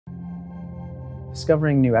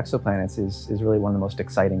Discovering new exoplanets is really one of the most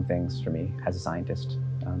exciting things for me as a scientist.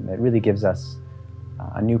 It really gives us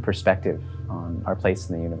a new perspective on our place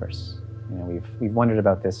in the universe. You know, we've wondered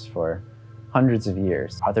about this for hundreds of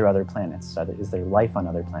years. Are there other planets? Is there life on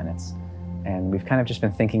other planets? And we've kind of just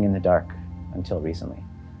been thinking in the dark until recently.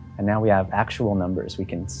 And now we have actual numbers. We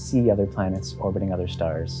can see other planets orbiting other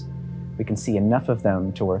stars. We can see enough of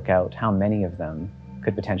them to work out how many of them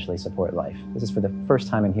could potentially support life. This is for the first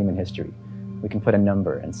time in human history. We can put a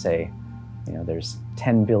number and say, you know, there's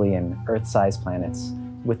 10 billion Earth-sized planets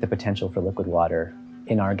with the potential for liquid water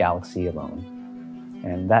in our galaxy alone.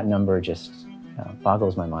 And that number just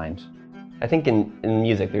boggles my mind. I think in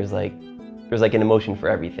music there's like an emotion for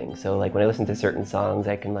everything. So like when I listen to certain songs,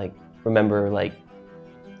 I can like remember like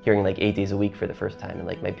hearing like 8 Days a Week for the first time and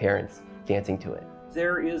like my parents dancing to it.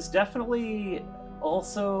 There is definitely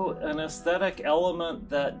also an aesthetic element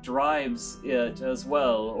that drives it as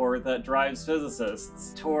well, or that drives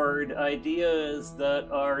physicists toward ideas that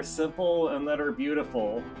are simple and that are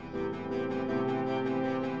beautiful.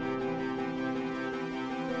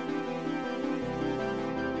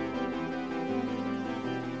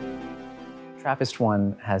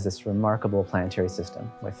 Trappist-1 has this remarkable planetary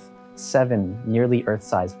system with 7 nearly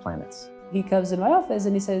Earth-sized planets. He comes in my office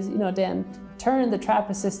and he says, you know, Dan, turn the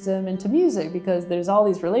Trappist system into music because there's all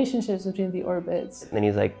these relationships between the orbits. And then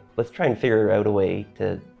he's like, let's try and figure out a way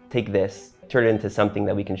to take this, turn it into something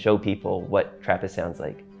that we can show people what Trappist sounds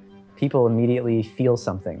like. People immediately feel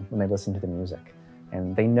something when they listen to the music.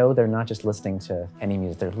 And they know they're not just listening to any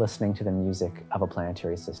music, they're listening to the music of a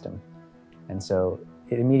planetary system. And so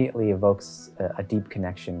it immediately evokes a deep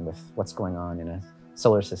connection with what's going on in a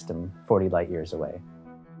solar system 40 light years away.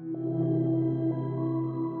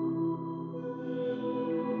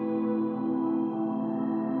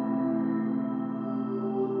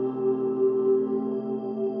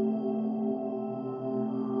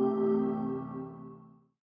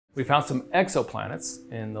 We found some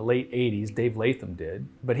exoplanets in the late 80s, Dave Latham did,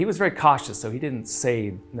 but he was very cautious, so he didn't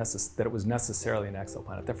say that it was necessarily an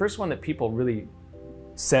exoplanet. The first one that people really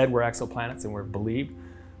said were exoplanets and were believed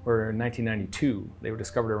were in 1992. They were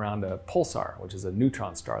discovered around a pulsar, which is a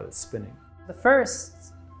neutron star that's spinning. The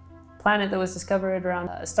first planet that was discovered around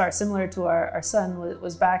a star similar to our sun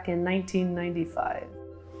was back in 1995.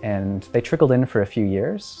 And they trickled in for a few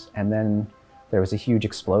years, and then there was a huge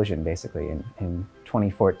explosion, basically, in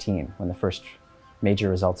 2014, when the first major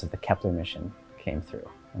results of the Kepler mission came through.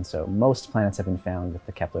 And so most planets have been found with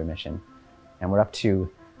the Kepler mission, and we're up to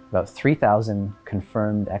about 3,000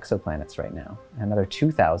 confirmed exoplanets right now, and another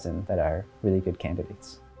 2,000 that are really good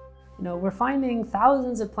candidates. You know, we're finding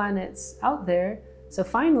thousands of planets out there, so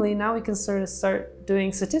finally now we can sort of start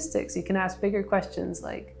doing statistics. You can ask bigger questions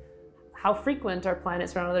like, how frequent are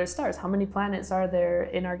planets around other stars? How many planets are there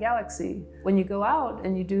in our galaxy? When you go out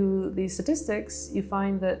and you do these statistics, you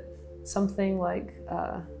find that something like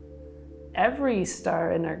every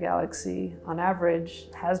star in our galaxy, on average,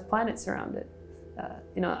 has planets around it.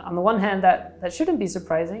 You know, on the one hand, that shouldn't be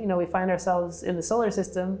surprising. You know, we find ourselves in the solar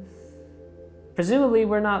system. Presumably,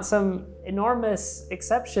 we're not some enormous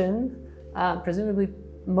exception. Presumably,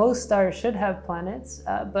 most stars should have planets,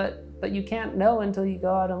 but you can't know until you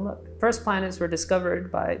go out and look. First planets were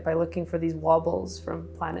discovered by looking for these wobbles from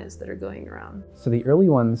planets that are going around. So the early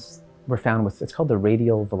ones were found with, it's called the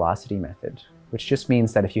radial velocity method, which just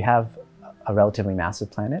means that if you have a relatively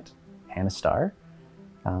massive planet and a star,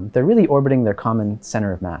 they're really orbiting their common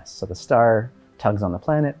center of mass. So the star tugs on the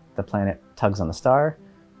planet tugs on the star,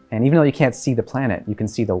 and even though you can't see the planet, you can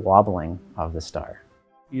see the wobbling of the star.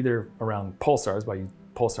 Either around pulsars by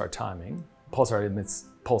pulsar timing. Pulsar emits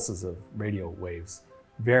pulses of radio waves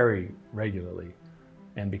very regularly.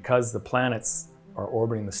 And because the planets are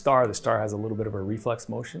orbiting the star has a little bit of a reflex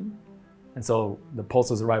motion. And so the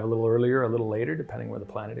pulses arrive a little earlier, a little later, depending where the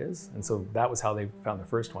planet is. And so that was how they found the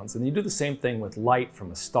first ones. And you do the same thing with light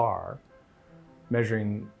from a star,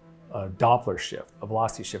 measuring a Doppler shift, a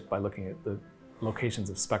velocity shift, by looking at the locations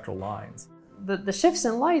of spectral lines. The shifts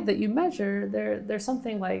in light that you measure, they're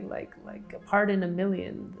something like a part in a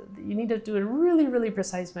million. You need to do a really, really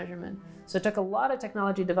precise measurement. So it took a lot of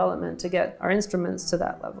technology development to get our instruments to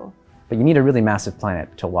that level. But you need a really massive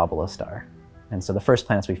planet to wobble a star. And so the first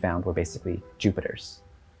planets we found were basically Jupiters.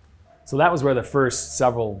 So that was where the first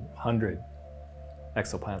several hundred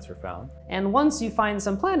exoplanets were found. And once you find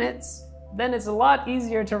some planets, then it's a lot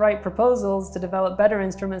easier to write proposals, to develop better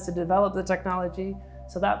instruments, to develop the technology.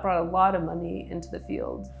 So that brought a lot of money into the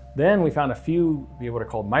field. Then we found a few what are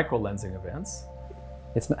called micro-lensing events.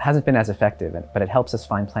 It hasn't been as effective, but it helps us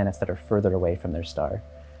find planets that are further away from their star.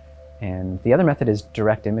 And the other method is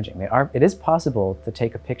direct imaging. It is possible to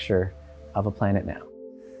take a picture of a planet now.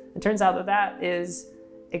 It turns out that that is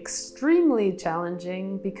extremely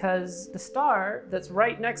challenging because the star that's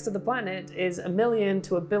right next to the planet is 1 million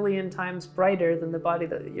to 1 billion times brighter than the body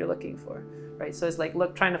that you're looking for, right? So it's like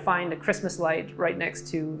trying to find a Christmas light right next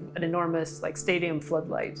to an enormous stadium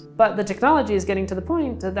floodlight. But the technology is getting to the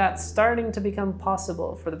point that that's starting to become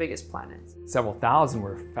possible for the biggest planets. Several thousand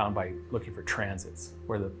were found by looking for transits,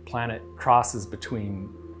 where the planet crosses between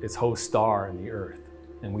its host star and the Earth,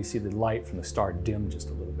 and we see the light from the star dim just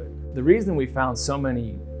a little bit. The reason we found so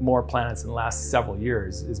many more planets in the last several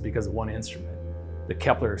years is because of one instrument, the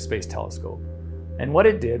Kepler Space Telescope. And what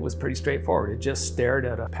it did was pretty straightforward. It just stared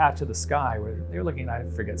at a patch of the sky where they were looking at, I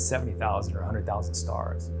forget, 70,000 or 100,000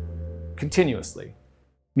 stars continuously.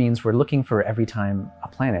 Means we're looking for every time a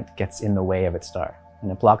planet gets in the way of its star,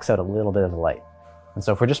 and it blocks out a little bit of the light. And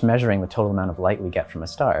so if we're just measuring the total amount of light we get from a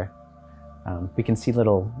star, we can see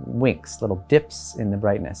little winks, little dips in the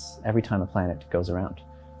brightness every time a planet goes around.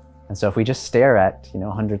 And so if we just stare at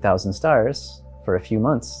 100,000 stars for a few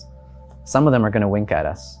months, some of them are going to wink at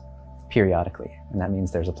us periodically, and that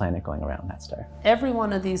means there's a planet going around that star. Every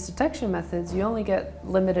one of these detection methods, you only get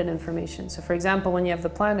limited information. So for example, when you have the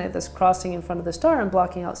planet that's crossing in front of the star and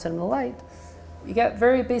blocking out some of the light, you get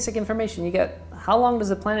very basic information. You get how long does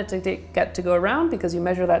the planet get to go around, because you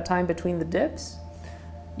measure that time between the dips.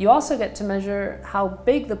 You also get to measure how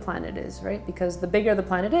big the planet is, right? Because the bigger the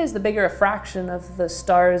planet is, the bigger a fraction of the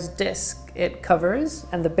star's disk it covers,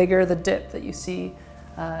 and the bigger the dip that you see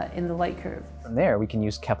in the light curve. From there, we can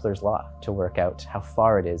use Kepler's law to work out how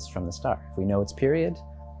far it is from the star. If we know its period,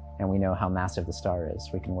 and we know how massive the star is,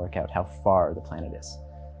 we can work out how far the planet is.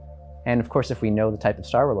 And of course, if we know the type of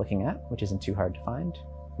star we're looking at, which isn't too hard to find,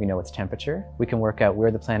 we know its temperature, we can work out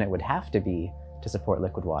where the planet would have to be to support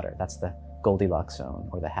liquid water. That's the Goldilocks zone,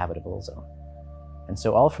 or the habitable zone. And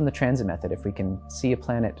so all from the transit method, if we can see a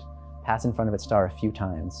planet pass in front of its star a few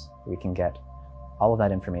times, we can get all of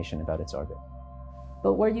that information about its orbit.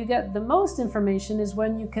 But where you get the most information is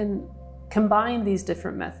when you can combine these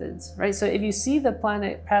different methods, right? So if you see the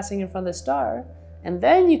planet passing in front of the star, and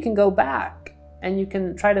then you can go back and you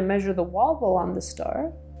can try to measure the wobble on the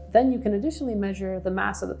star, then you can additionally measure the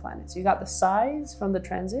mass of the planet. So you got the size from the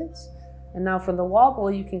transits, and now from the wobble,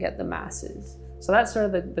 you can get the masses. So that's sort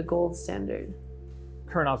of the gold standard.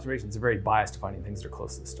 Current observations are very biased to finding things that are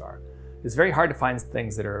close to the star. It's very hard to find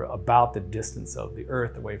things that are about the distance of the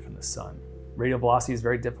Earth away from the sun. Radial velocity is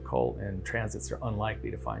very difficult, and transits are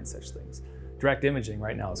unlikely to find such things. Direct imaging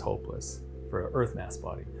right now is hopeless for an Earth mass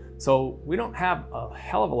body. So we don't have a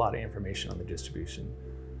hell of a lot of information on the distribution,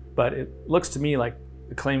 but it looks to me like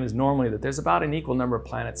the claim is normally that there's about an equal number of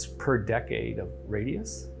planets per decade of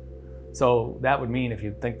radius. So that would mean if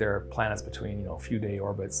you think there are planets between a few day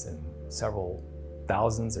orbits and several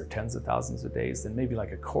thousands or tens of thousands of days, then maybe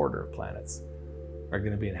like a quarter of planets are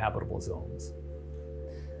going to be in habitable zones.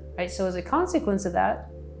 Right, so as a consequence of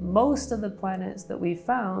that, most of the planets that we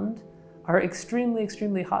found are extremely,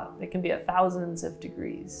 extremely hot. They can be at thousands of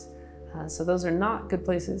degrees. So those are not good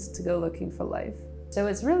places to go looking for life. So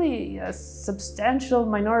it's really a substantial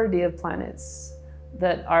minority of planets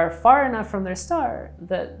that are far enough from their star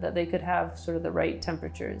that they could have sort of the right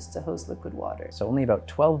temperatures to host liquid water. So only about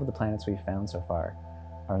 12 of the planets we've found so far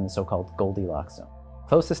are in the so-called Goldilocks zone.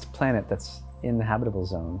 Closest planet that's in the habitable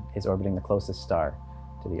zone is orbiting the closest star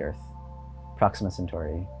to the Earth, Proxima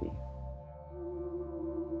Centauri b.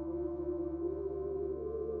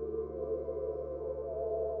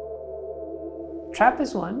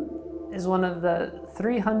 Trappist-1 is one of the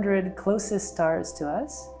 300 closest stars to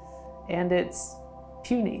us, and it's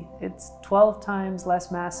puny. It's 12 times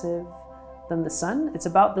less massive than the Sun. It's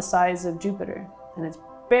about the size of Jupiter, and it's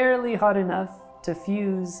barely hot enough to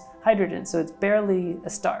fuse hydrogen, so it's barely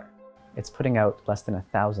a star. It's putting out less than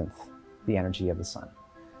 1,000th the energy of the Sun.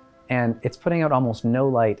 And it's putting out almost no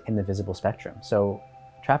light in the visible spectrum. So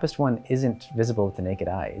Trappist-1 isn't visible with the naked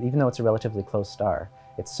eye. Even though it's a relatively close star,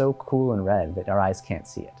 it's so cool and red that our eyes can't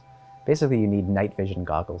see it. Basically, you need night vision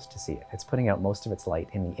goggles to see it. It's putting out most of its light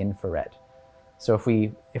in the infrared. So if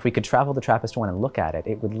we could travel to Trappist-1 and look at it,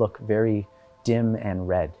 it would look very dim and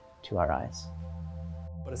red to our eyes.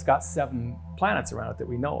 But it's got 7 planets around it that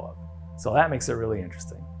we know of. So that makes it really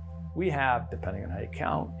interesting. We have, depending on how you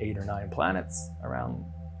count, 8 or 9 planets around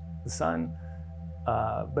the Sun,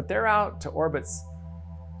 but they're out to orbits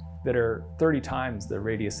that are 30 times the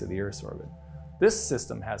radius of the Earth's orbit. This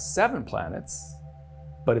system has 7 planets,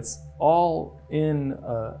 but it's all in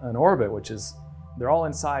an orbit they're all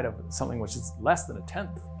inside of something which is less than 1/10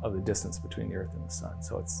 of the distance between the Earth and the Sun.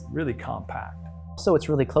 So it's really compact. So it's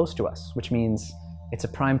really close to us, which means it's a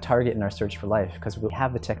prime target in our search for life, because we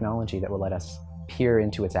have the technology that will let us peer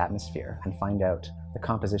into its atmosphere and find out the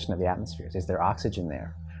composition of the atmospheres. Is there oxygen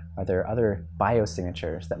there? Are there other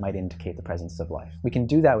biosignatures that might indicate the presence of life? We can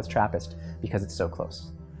do that with TRAPPIST because it's so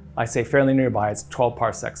close. I say fairly nearby, it's 12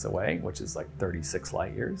 parsecs away, which is like 36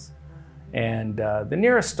 light years. And the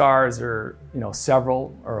nearest stars are,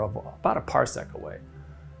 several, or about a parsec away.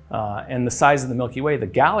 And the size of the Milky Way, the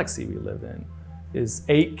galaxy we live in, is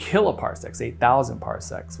 8 kiloparsecs, 8,000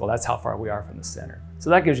 parsecs. Well, that's how far we are from the center. So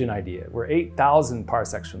that gives you an idea. We're 8,000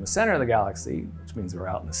 parsecs from the center of the galaxy, which means we're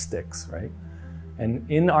out in the sticks, right? And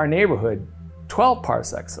in our neighborhood, 12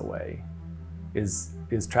 parsecs away is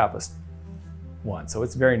TRAPPIST-1, so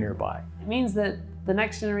it's very nearby. It means that the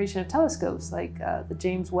next generation of telescopes, like the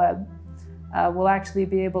James Webb, will actually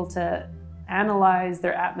be able to analyze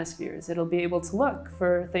their atmospheres. It'll be able to look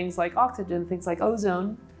for things like oxygen, things like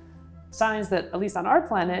ozone, signs that, at least on our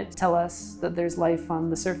planet, tell us that there's life on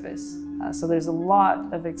the surface. So there's a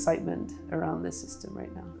lot of excitement around this system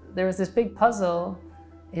right now. There was this big puzzle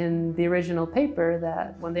in the original paper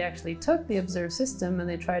that when they actually took the observed system and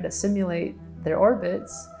they tried to simulate their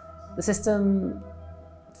orbits, the system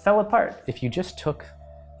fell apart. If you just took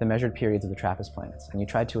the measured periods of the TRAPPIST planets and you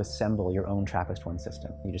tried to assemble your own TRAPPIST-1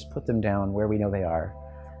 system, you just put them down where we know they are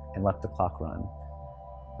and let the clock run,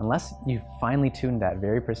 unless you finely tuned that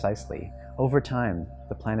very precisely, over time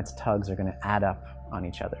the planets' tugs are going to add up on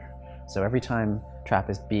each other. So every time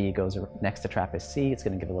TRAPPIST-B goes next to TRAPPIST-C, it's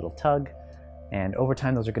going to give a little tug, and over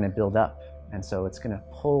time those are going to build up. And so it's going to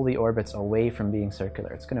pull the orbits away from being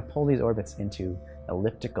circular. It's going to pull these orbits into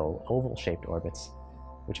elliptical, oval-shaped orbits,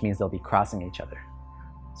 which means they'll be crossing each other.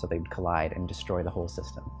 So they'd collide and destroy the whole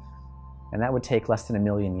system. And that would take less than 1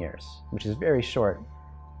 million years, which is very short,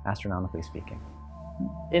 astronomically speaking.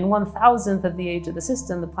 In 1,000th of the age of the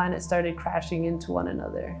system, the planets started crashing into one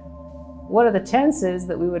another. What are the chances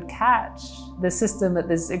that we would catch the system at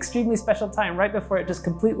this extremely special time, right before it just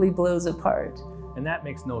completely blows apart? And that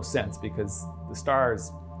makes no sense because the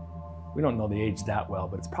stars, we don't know the age that well,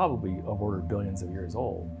 but it's probably of order billions of years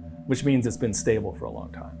old, which means it's been stable for a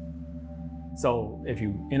long time. So if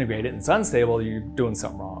you integrate it and it's unstable, you're doing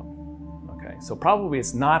something wrong. Okay, so probably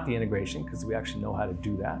it's not the integration because we actually know how to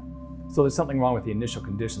do that. So there's something wrong with the initial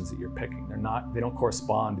conditions that you're picking. They don't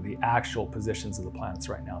correspond to the actual positions of the planets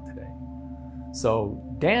right now today. So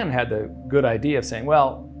Dan had the good idea of saying,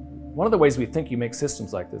 well, one of the ways we think you make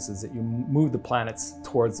systems like this is that you move the planets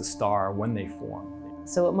towards the star when they form.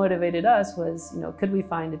 So what motivated us was, could we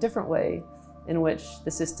find a different way in which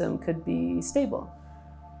the system could be stable?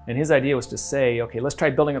 And his idea was to say, okay, let's try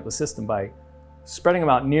building up the system by spreading them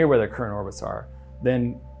out near where their current orbits are,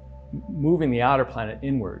 then moving the outer planet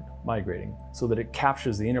inward, migrating, so that it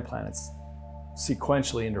captures the inner planets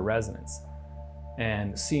sequentially into resonance.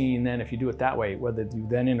 And seeing then, if you do it that way, whether you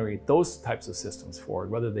then integrate those types of systems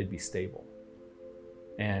forward, whether they'd be stable.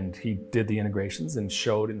 And he did the integrations and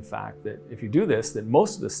showed, in fact, that if you do this, that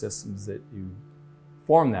most of the systems that you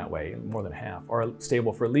form that way, more than half, are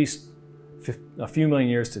stable for at least a few million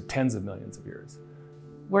years to tens of millions of years.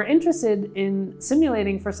 We're interested in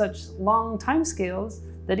simulating for such long timescales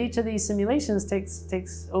that each of these simulations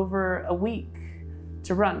takes over a week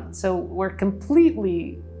to run. So we're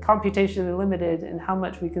completely computationally limited in how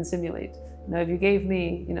much we can simulate. If you gave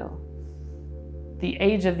me, the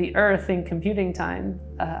age of the Earth in computing time,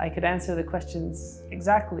 I could answer the questions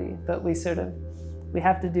exactly, but we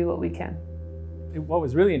have to do what we can. What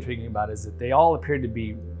was really intriguing about it is that they all appeared to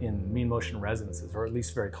be in mean motion resonances, or at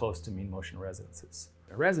least very close to mean motion resonances.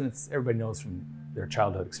 A resonance, everybody knows from their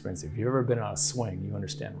childhood experience. If you've ever been on a swing, you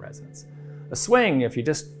understand resonance. A swing, if you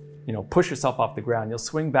just push yourself off the ground, you'll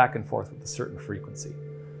swing back and forth with a certain frequency.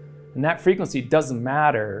 And that frequency doesn't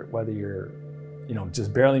matter whether you're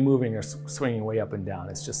just barely moving or swinging way up and down.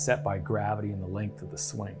 It's just set by gravity and the length of the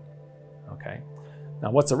swing. Okay.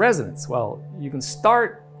 Now, what's a resonance? Well, you can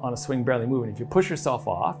start on a swing barely moving. If you push yourself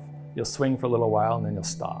off, you'll swing for a little while and then you'll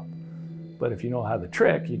stop. But if you know how the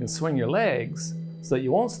trick, you can swing your legs so that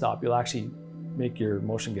you won't stop. You'll actually make your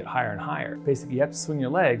motion get higher and higher. Basically, you have to swing your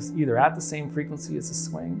legs either at the same frequency as the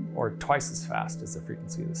swing or twice as fast as the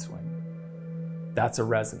frequency of the swing. That's a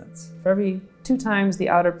resonance. For every 2 times the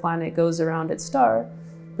outer planet goes around its star,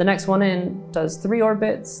 the next one in does 3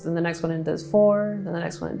 orbits, then the next one in does 4, then the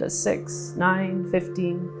next one in does 6, 9,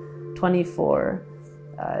 15, 24.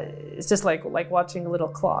 It's just like watching a little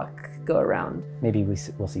clock go around. Maybe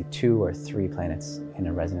we'll see 2 or 3 planets in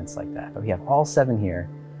a resonance like that. But we have all 7 here,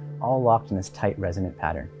 all locked in this tight resonant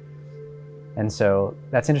pattern. And so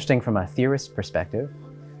that's interesting from a theorist's perspective,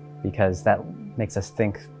 because that makes us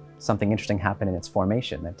think something interesting happened in its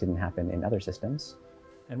formation that didn't happen in other systems.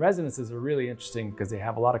 And resonances are really interesting because they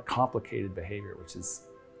have a lot of complicated behavior, which is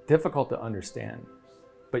difficult to understand,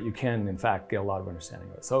 but you can, in fact, get a lot of understanding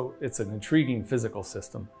of it. So it's an intriguing physical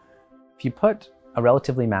system. If you put a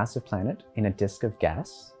relatively massive planet in a disk of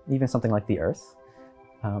gas, even something like the Earth,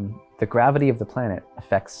 the gravity of the planet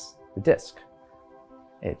affects the disk.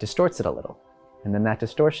 It distorts it a little, and then that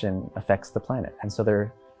distortion affects the planet. And so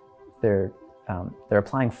they're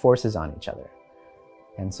applying forces on each other.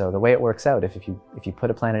 And so the way it works out, if you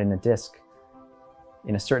put a planet in a disk,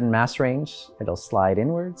 in a certain mass range, it'll slide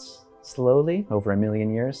inwards slowly over 1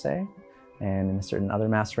 million years, say, and in a certain other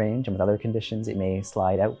mass range and with other conditions, it may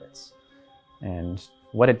slide outwards. And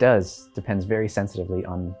what it does depends very sensitively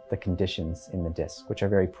on the conditions in the disk, which are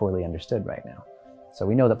very poorly understood right now. So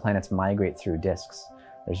we know that planets migrate through disks.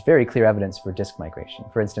 There's very clear evidence for disk migration.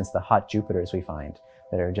 For instance, the hot Jupiters we find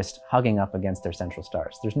that are just hugging up against their central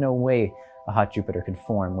stars. There's no way a hot Jupiter could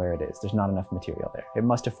form where it is. There's not enough material there. It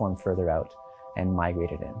must have formed further out and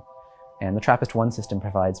migrated in. And the Trappist-1 system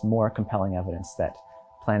provides more compelling evidence that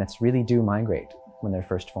planets really do migrate when they're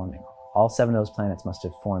first forming. All 7 of those planets must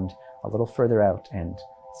have formed a little further out and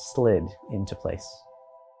slid into place.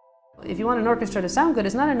 If you want an orchestra to sound good,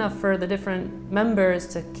 it's not enough for the different members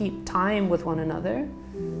to keep time with one another.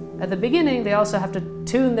 At the beginning, they also have to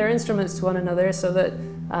tune their instruments to one another so that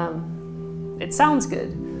it sounds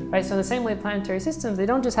good, right? So in the same way, planetary systems, they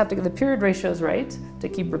don't just have to get the period ratios right to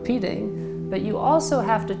keep repeating, but you also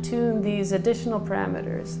have to tune these additional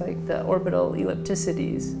parameters, like the orbital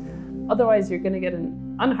ellipticities. Otherwise, you're going to get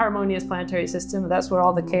an unharmonious planetary system. That's where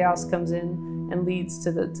all the chaos comes in and leads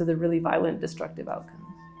to the really violent, destructive outcomes.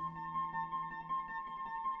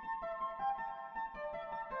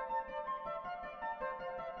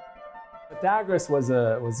 Pythagoras was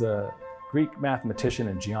a Greek mathematician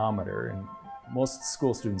and geometer, and most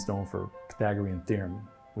school students know him for Pythagorean theorem,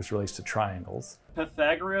 which relates to triangles.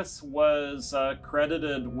 Pythagoras was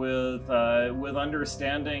credited with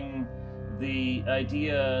understanding the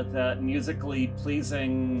idea that musically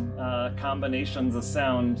pleasing combinations of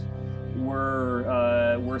sound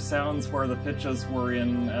were sounds where the pitches were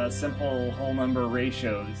in simple whole number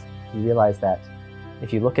ratios. You realize that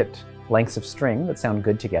if you look at lengths of string that sound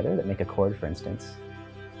good together, that make a chord, for instance,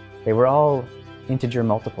 they were all integer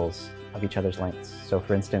multiples of each other's lengths. So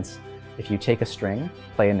for instance, if you take a string,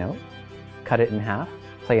 play a note, cut it in half,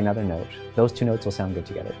 play another note, those 2 notes will sound good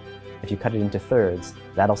together. If you cut it into thirds,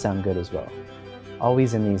 that'll sound good as well.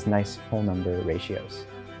 Always in these nice whole number ratios.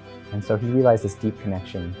 And so he realized this deep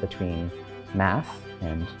connection between math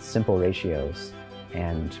and simple ratios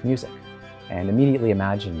and music, and immediately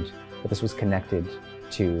imagined that this was connected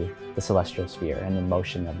to the celestial sphere and the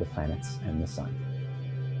motion of the planets and the sun.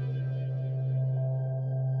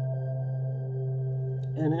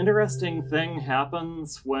 An interesting thing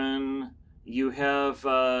happens when you have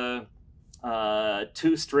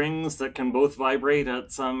 2 strings that can both vibrate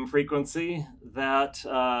at some frequency.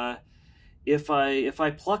 That if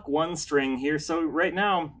I pluck one string here, so right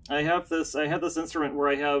now I have this instrument where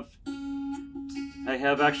I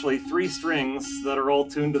have actually 3 strings that are all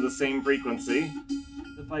tuned to the same frequency.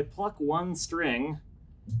 If I pluck one string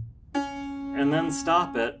and then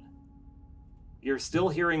stop it, you're still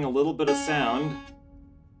hearing a little bit of sound,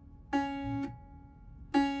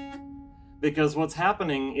 because what's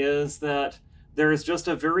happening is that there's just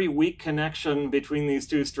a very weak connection between these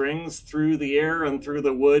 2 strings through the air and through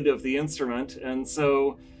the wood of the instrument, and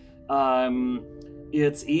so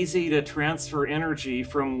it's easy to transfer energy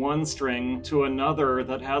from one string to another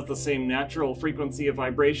that has the same natural frequency of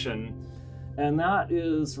vibration. And that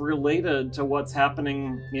is related to what's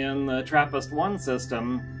happening in the Trappist-1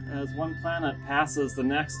 system. As one planet passes the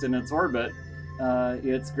next in its orbit,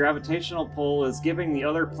 its gravitational pull is giving the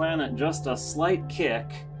other planet just a slight kick,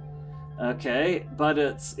 okay, but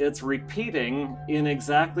it's repeating in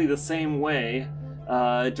exactly the same way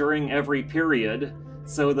during every period,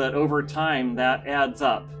 so that over time that adds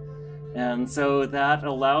up. And so that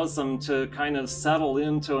allows them to kind of settle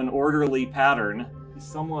into an orderly pattern,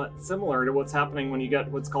 somewhat similar to what's happening when you get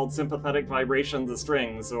what's called sympathetic vibrations of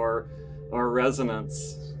strings or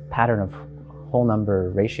resonance. Pattern of whole number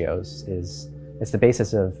ratios it's the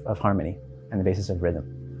basis of harmony and the basis of rhythm.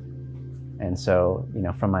 And so, you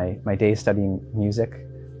know, from my days studying music,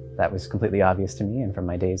 that was completely obvious to me, and from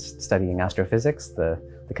my days studying astrophysics, the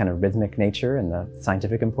kind of rhythmic nature and the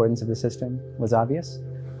scientific importance of the system was obvious.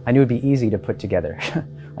 I knew it'd be easy to put together.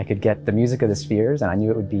 I could get the music of the spheres, and I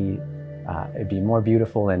knew it'd be more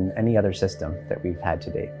beautiful than any other system that we've had to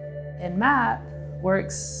date. And Matt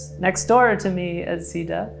works next door to me at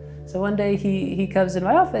CEDA, So one day he comes in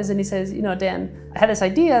my office and he says, you know, Dan, I had this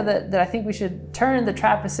idea that I think we should turn the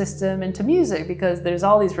Trappist system into music because there's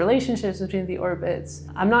all these relationships between the orbits.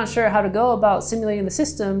 I'm not sure how to go about simulating the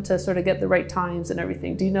system to sort of get the right times and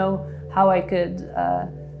everything. Do you know how I could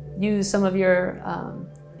use some of your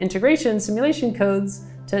integration simulation codes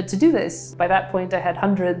to do this? By that point, I had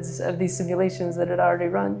hundreds of these simulations that had already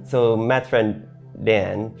run. So Matt's friend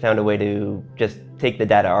Dan found a way to just take the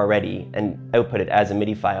data already and output it as a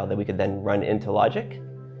MIDI file that we could then run into Logic.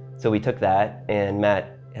 So we took that, and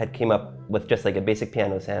Matt had came up with just like a basic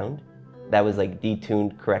piano sound that was like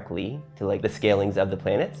detuned correctly to like the scalings of the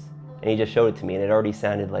planets. And he just showed it to me, and it already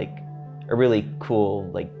sounded like a really cool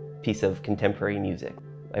like piece of contemporary music.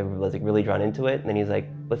 I was like really drawn into it, and then he's like,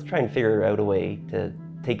 let's try and figure out a way to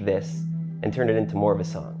take this and turn it into more of a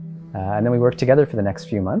song. And then we worked together for the next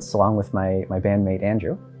few months, along with my bandmate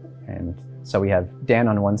Andrew. And so we have Dan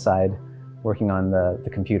on one side working on the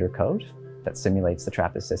computer code that simulates the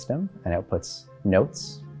Trappist system and outputs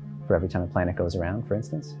notes for every time a planet goes around, for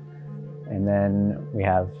instance. And then we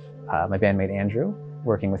have my bandmate Andrew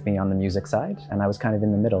working with me on the music side, and I was kind of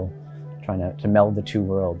in the middle, trying to meld the two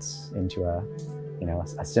worlds into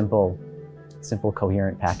a simple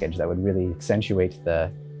coherent package that would really accentuate the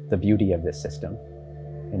beauty of this system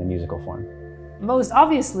in a musical form. Most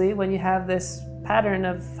obviously, when you have this pattern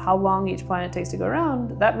of how long each planet takes to go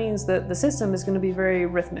around, that means that the system is going to be very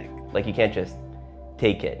rhythmic. Like you can't just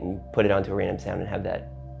take it and put it onto a random sound and have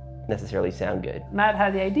that necessarily sound good. Matt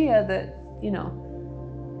had the idea that, you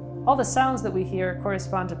know, all the sounds that we hear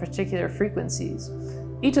correspond to particular frequencies.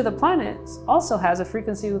 Each of the planets also has a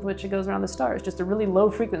frequency with which it goes around the star. It's just a really low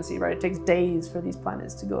frequency, right? It takes days for these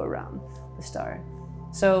planets to go around the star.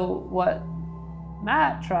 So what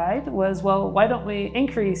Matt tried was, well, why don't we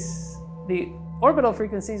increase the orbital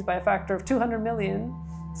frequencies by a factor of 200 million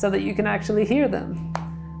so that you can actually hear them.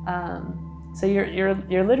 So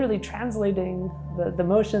you're literally translating the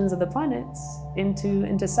motions of the planets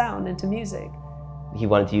into sound, into music. He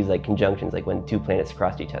wanted to use like conjunctions, like when two planets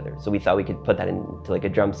crossed each other. So we thought we could put that into like a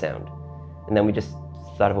drum sound. And then we just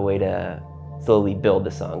thought of a way to slowly build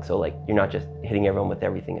the song. So like you're not just hitting everyone with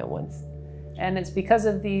everything at once. And it's because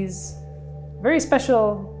of these very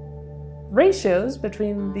special ratios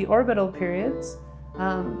between the orbital periods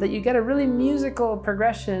that you get a really musical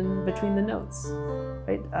progression between the notes.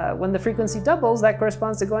 Right? When the frequency doubles, that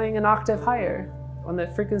corresponds to going an octave higher. When the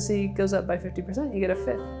frequency goes up by 50%, you get a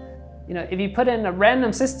fifth. You know, if you put in a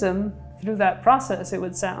random system through that process, it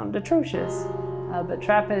would sound atrocious. But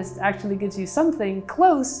Trappist actually gives you something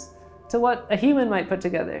close to what a human might put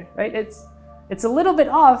together, right? It's a little bit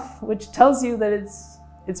off, which tells you that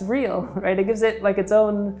it's real, right? It gives it like its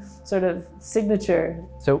own sort of signature.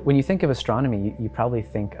 So when you think of astronomy, you probably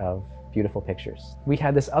think of beautiful pictures. We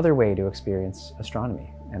had this other way to experience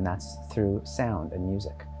astronomy, and that's through sound and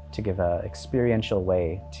music, to give an experiential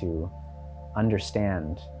way to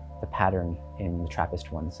understand the pattern in the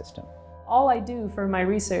Trappist-1 system. All I do for my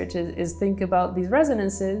research is think about these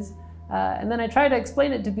resonances, and then I try to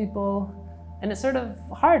explain it to people, and it's sort of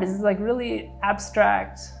hard. It's like really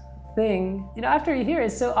abstract thing. You know, after you hear it,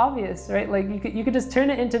 it's so obvious, right? Like you could just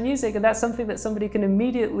turn it into music, and that's something that somebody can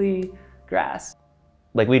immediately grasp.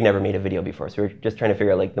 Like we'd never made a video before, so we were just trying to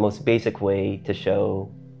figure out like the most basic way to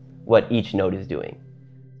show what each note is doing.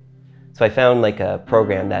 So I found like a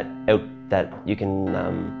program that you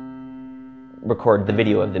can record the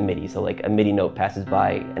video of the MIDI. So like a MIDI note passes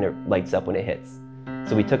by and it lights up when it hits.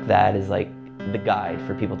 So we took that as like the guide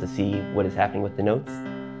for people to see what is happening with the notes.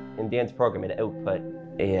 In Dan's program, it output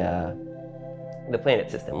the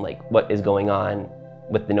planet system, like what is going on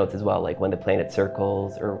with the notes as well, like when the planet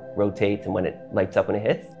circles or rotates and when it lights up when it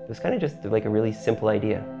hits. It was kind of just like a really simple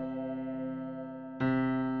idea.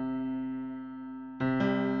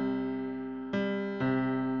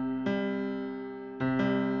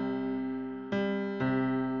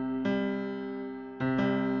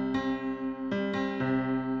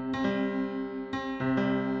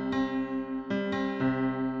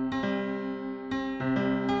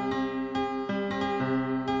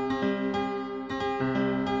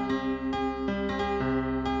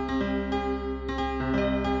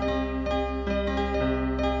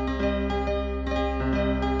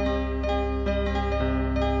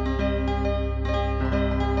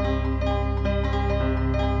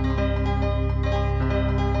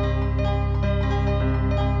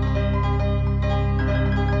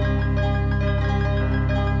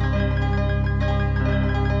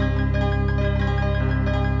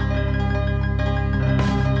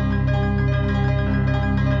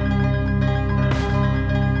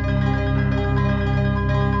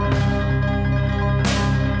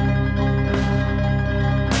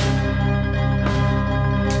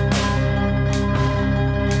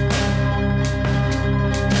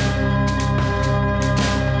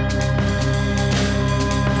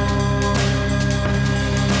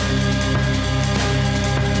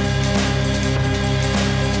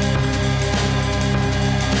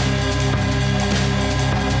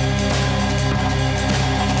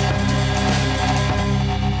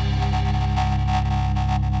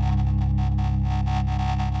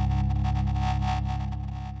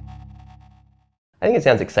 I think it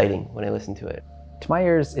sounds exciting when I listen to it. To my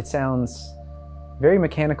ears, it sounds very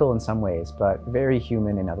mechanical in some ways, but very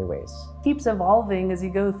human in other ways. Keeps evolving as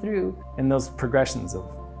you go through. And those progressions of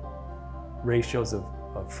ratios of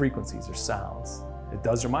frequencies or sounds, it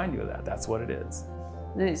does remind you of that. That's what it is.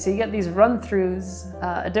 So you get these run-throughs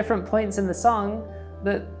at different points in the song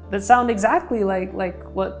that sound exactly like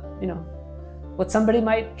what, you know, what somebody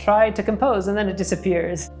might try to compose, and then it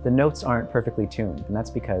disappears. The notes aren't perfectly tuned, and that's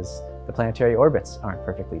because the planetary orbits aren't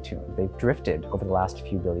perfectly tuned. They've drifted over the last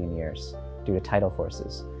few billion years due to tidal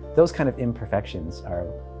forces. Those kind of imperfections are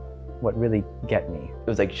what really get me. It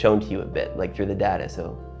was like shown to you a bit, like through the data,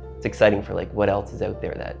 so it's exciting for like what else is out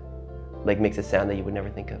there that like makes a sound that you would never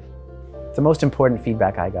think of. The most important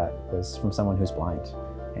feedback I got was from someone who's blind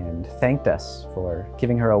and thanked us for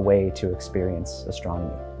giving her a way to experience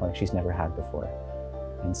astronomy like she's never had before.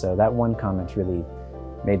 And so that one comment really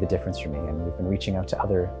made the difference for me, and we've been reaching out to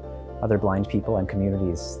other blind people and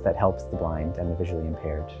communities that help the blind and the visually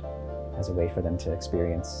impaired as a way for them to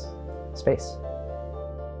experience space.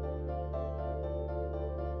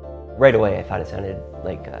 Right away, I thought it sounded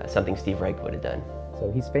like something Steve Reich would have done. So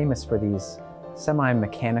he's famous for these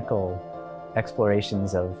semi-mechanical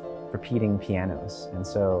explorations of repeating pianos. And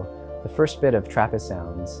so the first bit of Trappist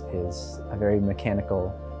sounds is a very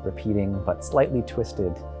mechanical, repeating, but slightly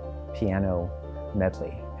twisted piano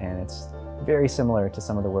medley. And it's very similar to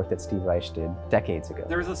some of the work that Steve Reich did decades ago.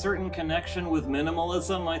 There's a certain connection with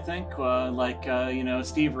minimalism, I think, you know,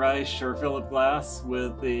 Steve Reich or Philip Glass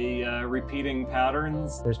with the repeating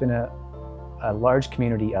patterns. There's been a large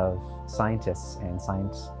community of scientists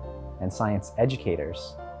and science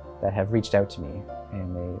educators that have reached out to me,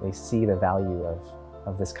 and they see the value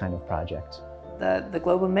of this kind of project. The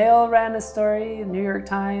Globe and Mail ran a story, New York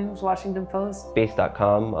Times, Washington Post.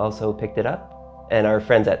 Base.com also picked it up. And our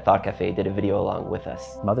friends at Thought Cafe did a video along with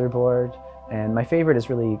us. Motherboard, and my favorite is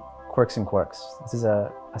really Quirks and Quarks. This is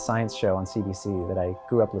a science show on CBC that I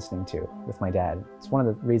grew up listening to with my dad. It's one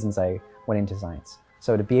of the reasons I went into science.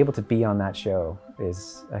 So to be able to be on that show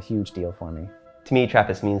is a huge deal for me. To me,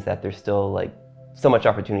 Trappist means that there's still like so much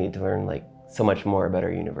opportunity to learn like so much more about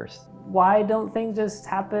our universe. Why don't things just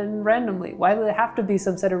happen randomly? Why do there have to be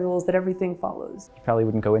some set of rules that everything follows? You probably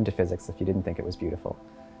wouldn't go into physics if you didn't think it was beautiful.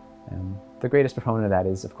 The greatest proponent of that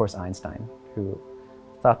is, of course, Einstein, who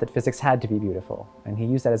thought that physics had to be beautiful, and he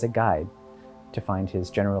used that as a guide to find his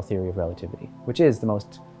general theory of relativity, which is the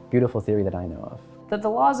most beautiful theory that I know of. That the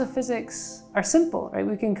laws of physics are simple, right?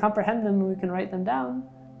 We can comprehend them and we can write them down,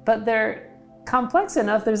 but they're complex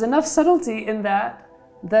enough, there's enough subtlety in that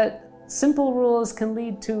simple rules can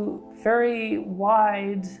lead to very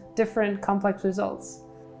wide, different, complex results.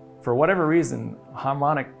 For whatever reason,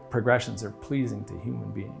 harmonic progressions are pleasing to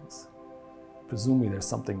human beings. Presumably there's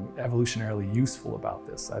something evolutionarily useful about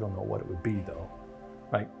this. I don't know what it would be though.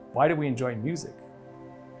 Right? Why do we enjoy music?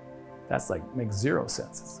 That's like, makes zero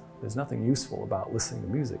sense. There's nothing useful about listening to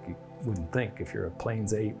music, you wouldn't think, if you're a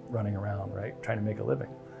plains ape running around, right, trying to make a living.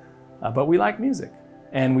 But we like music.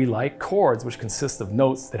 And we like chords, which consist of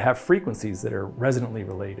notes that have frequencies that are resonantly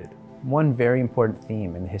related. One very important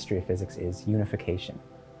theme in the history of physics is unification.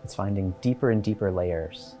 It's finding deeper and deeper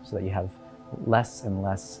layers so that you have less and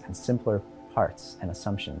less and simpler parts and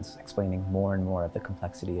assumptions explaining more and more of the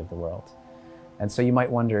complexity of the world. And so you might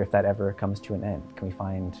wonder if that ever comes to an end. Can we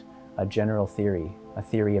find a general theory, a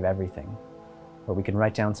theory of everything, where we can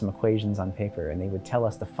write down some equations on paper and they would tell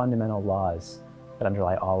us the fundamental laws that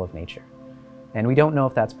underlie all of nature? And we don't know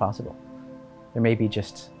if that's possible. There may be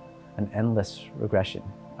just an endless regression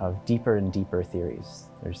of deeper and deeper theories.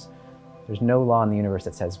 There's no law in the universe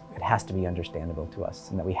that says it has to be understandable to us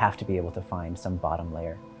and that we have to be able to find some bottom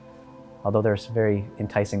layer. Although there's very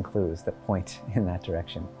enticing clues that point in that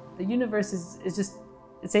direction. The universe is just,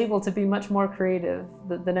 it's able to be much more creative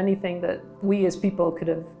than anything that we as people could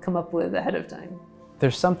have come up with ahead of time.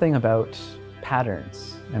 There's something about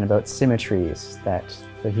patterns and about symmetries that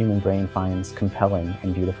the human brain finds compelling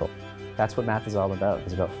and beautiful. That's what math is all about.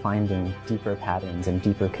 It's about finding deeper patterns and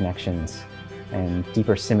deeper connections and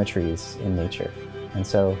deeper symmetries in nature. And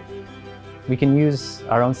so we can use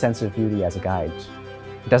our own sense of beauty as a guide.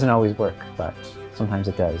 It doesn't always work, but sometimes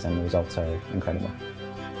it does, and the results are incredible.